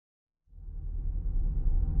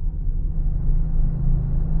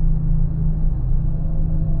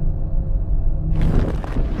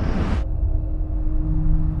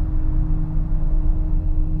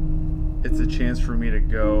chance for me to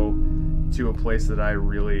go to a place that I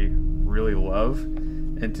really, really love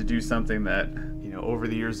and to do something that, you know, over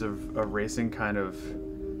the years of racing kind of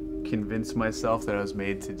convinced myself that I was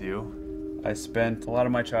made to do. I spent a lot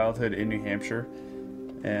of my childhood in New Hampshire,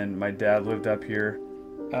 and my dad lived up here.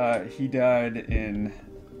 He died in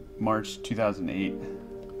March 2008,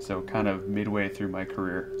 so kind of midway through my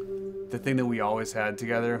career. The thing that we always had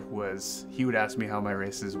together was he would ask me how my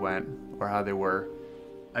races went or how they were.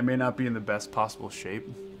 I may not be in the best possible shape,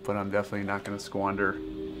 but I'm definitely not going to squander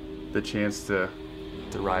the chance to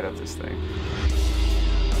ride up this thing.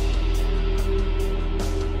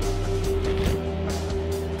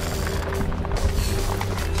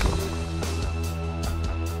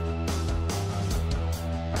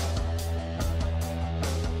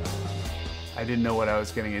 I didn't know what I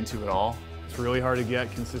was getting into at all. It's really hard to get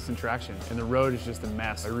consistent traction, and the road is just a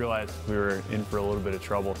mess. I realized we were in for a little bit of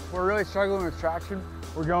trouble. We're really struggling with traction.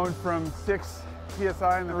 We're going from 6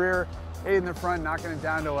 PSI in the rear, 8 in the front, knocking it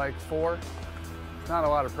down to like 4. It's not a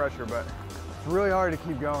lot of pressure, but it's really hard to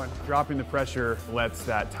keep going. Dropping the pressure lets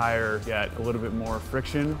that tire get a little bit more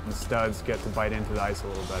friction, and the studs get to bite into the ice a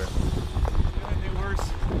little better. Anything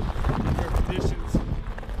worse, your conditions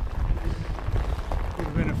would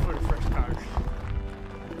have been a foot of fresh powder.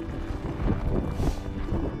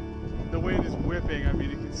 The wind is whipping. I mean,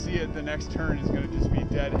 you can see it. The next turn is going to just be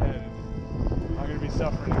dead ahead. I'm going to be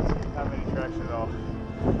suffering not to have any traction at all.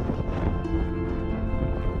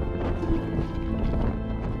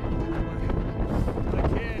 I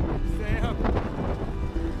can't stay up.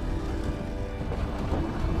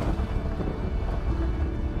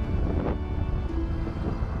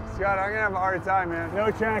 Scott, I'm going to have a hard time, man.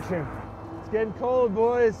 No traction. It's getting cold,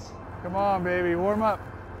 boys. Come on, baby, warm up.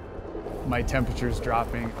 My temperature's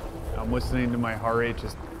dropping. I'm listening to my heart rate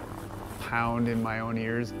just pound in my own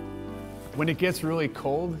ears. When it gets really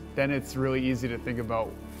cold, then it's really easy to think about,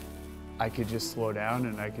 I could just slow down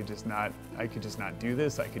and I could just not do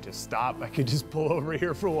this. I could just stop. I could just pull over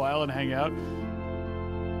here for a while and hang out.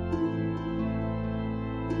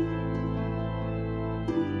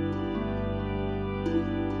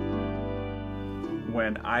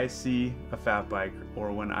 When I see a fat bike,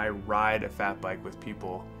 or when I ride a fat bike with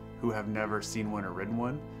people who have never seen one or ridden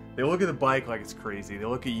one, they look at the bike like it's crazy. They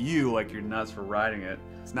look at you like you're nuts for riding it.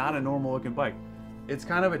 It's not a normal looking bike. It's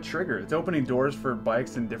kind of a trigger. It's opening doors for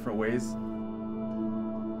bikes in different ways.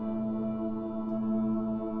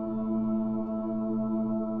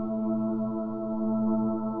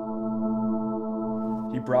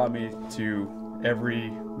 He brought me to every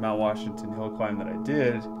Mount Washington hill climb that I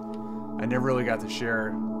did. I never really got to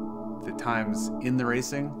share the times in the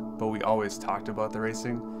racing, but we always talked about the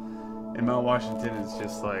racing. And Mount Washington is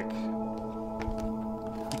just like, I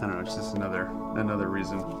don't know, it's just another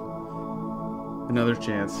reason, another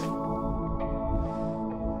chance.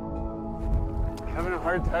 Having a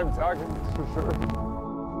hard time talking, for sure.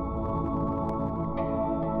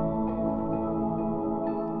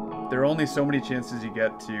 There are only so many chances you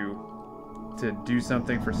get to do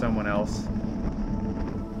something for someone else.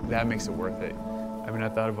 That makes it worth it. I mean, I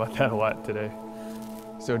thought about that a lot today.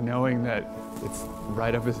 So knowing that it's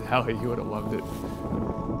right up his alley, he would have loved it.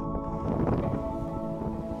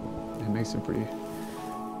 It makes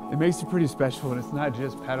it pretty special, and it's not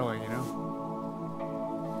just pedaling, you know?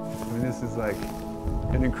 I mean, this is like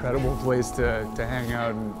an incredible place to hang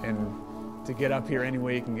out and to get up here any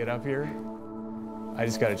way you can get up here. I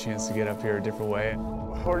just got a chance to get up here a different way.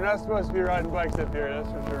 We're not supposed to be riding bikes up here,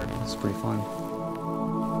 that's for sure. It's pretty fun.